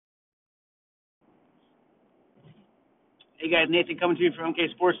Hey guys, Nathan coming to you from MK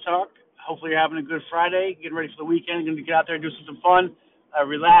Sports Talk. Hopefully you're having a good Friday, getting ready for the weekend. Going to get out there and do some fun,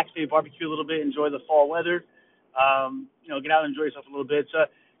 relax, maybe barbecue a little bit, enjoy the fall weather. Get out and enjoy yourself a little bit. So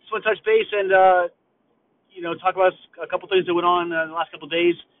just want to touch base and talk about a couple things that went on in the last couple of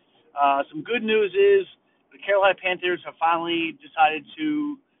days. Some good news is the Carolina Panthers have finally decided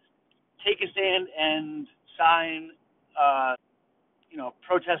to take a stand and sign,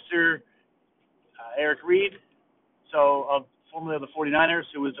 protester Eric Reid. So, formerly of the 49ers,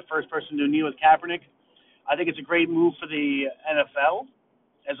 who was the first person to kneel with Kaepernick. I think it's a great move for the NFL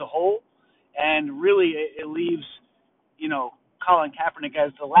as a whole, and really it leaves, Colin Kaepernick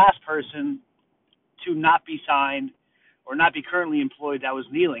as the last person to not be signed or not be currently employed that was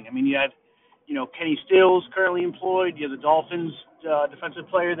kneeling. I mean, you had, Kenny Stills currently employed. You have the Dolphins defensive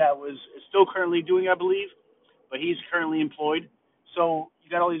player that is still currently doing, I believe, but he's currently employed. So you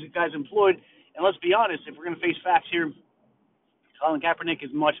got all these guys employed. And let's be honest, if we're going to face facts here, Colin Kaepernick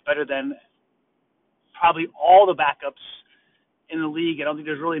is much better than probably all the backups in the league. I don't think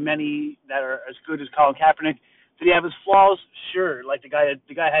there's really many that are as good as Colin Kaepernick. Did he have his flaws? Sure. Like the guy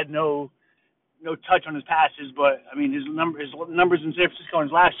had no touch on his passes, but I mean his numbers in San Francisco in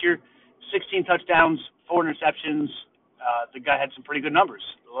his last year, 16 touchdowns, 4 interceptions. The guy had some pretty good numbers.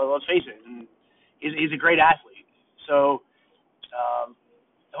 Let's face it, and he's a great athlete. So.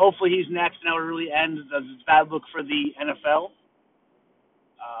 Hopefully he's next, and that would really end the bad look for the NFL.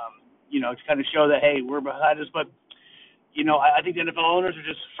 To kind of show that, hey, we're behind this. But, I think the NFL owners are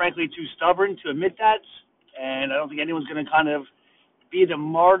just, frankly, too stubborn to admit that. And I don't think anyone's going to kind of be the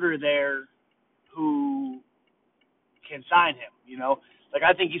martyr there who can sign him, Like,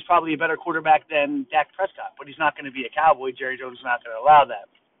 I think he's probably a better quarterback than Dak Prescott, but he's not going to be a Cowboy. Jerry Jones is not going to allow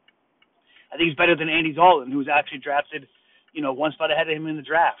that. I think he's better than Andy Dalton, who was actually drafted one spot ahead of him in the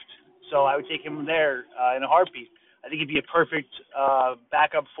draft. So I would take him there in a heartbeat. I think he'd be a perfect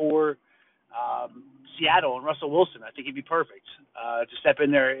backup for Seattle and Russell Wilson. I think he'd be perfect to step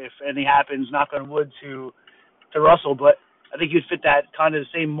in there if anything happens, knock on wood, to Russell. But I think he would fit that kind of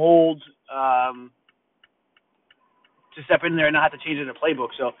the same mold to step in there and not have to change it in a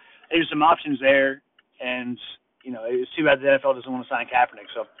playbook. So there's some options there. And, it's too bad the NFL doesn't want to sign Kaepernick.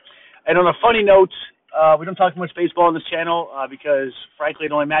 So, and on a funny note, we don't talk much baseball on this channel because, frankly,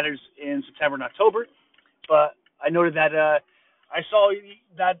 it only matters in September and October. But I noted that I saw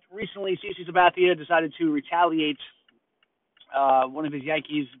that recently CC Sabathias decided to retaliate. One of his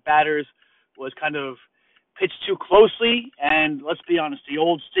Yankees batters was kind of pitched too closely, and let's be honest, the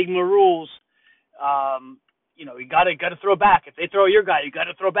old stigma rules. You got to throw back. If they throw your guy, you got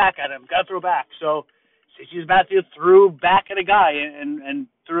to throw back at him. Got to throw back. So CC Sabathias threw back at a guy and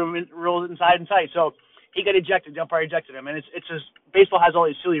threw him rolled inside. So he got ejected. The umpire ejected him, and it's just baseball has all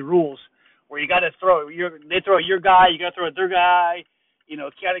these silly rules where you got to throw they throw your guy, you got to throw at their guy.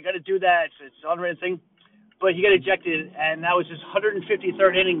 Got to do that. It's an unwritten thing. But he got ejected, and that was his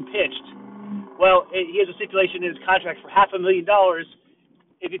 153rd inning pitched. Well, he has a stipulation in his contract for $500,000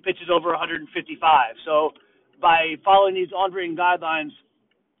 if he pitches over 155. So by following these unwritten guidelines,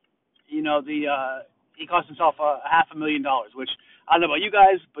 he cost himself $500,000, which I don't know about you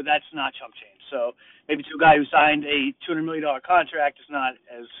guys, but that's not chump change. So maybe to a guy who signed a $200 million contract, it's not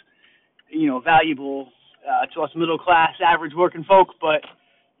as valuable to us middle class average working folk, but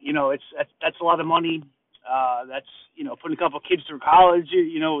that's a lot of money. That's putting a couple of kids through college,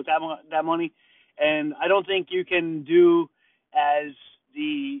 with that money, and I don't think you can do as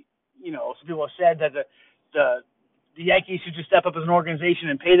some people have said that the Yankees should just step up as an organization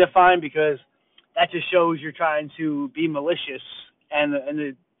and pay the fine, because that just shows you're trying to be malicious, and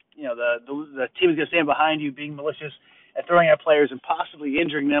the team is going to stand behind you being malicious and throwing at players and possibly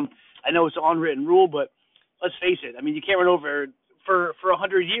injuring them. I know it's an unwritten rule, but let's face it. I mean, you can't run over for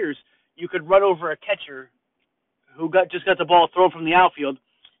 100 years. You could run over a catcher who just got the ball thrown from the outfield,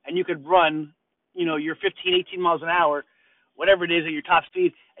 and you could run, your 15, 18 miles an hour, whatever it is at your top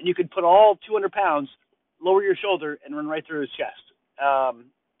speed, and you could put all 200 pounds, lower your shoulder, and run right through his chest.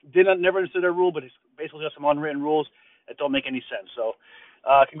 Never understood that rule, but it's basically just some unwritten rules that don't make any sense. So,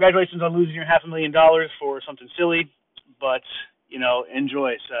 congratulations on losing your $500,000 for something silly, but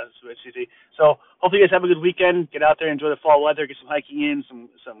enjoy. So hopefully you guys have a good weekend. Get out there, enjoy the fall weather, get some hiking in, some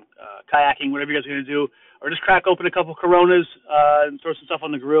kayaking, whatever you guys are gonna do, or just crack open a couple Coronas and throw some stuff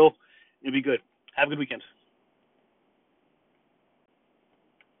on the grill. It'll be good. Have a good weekend.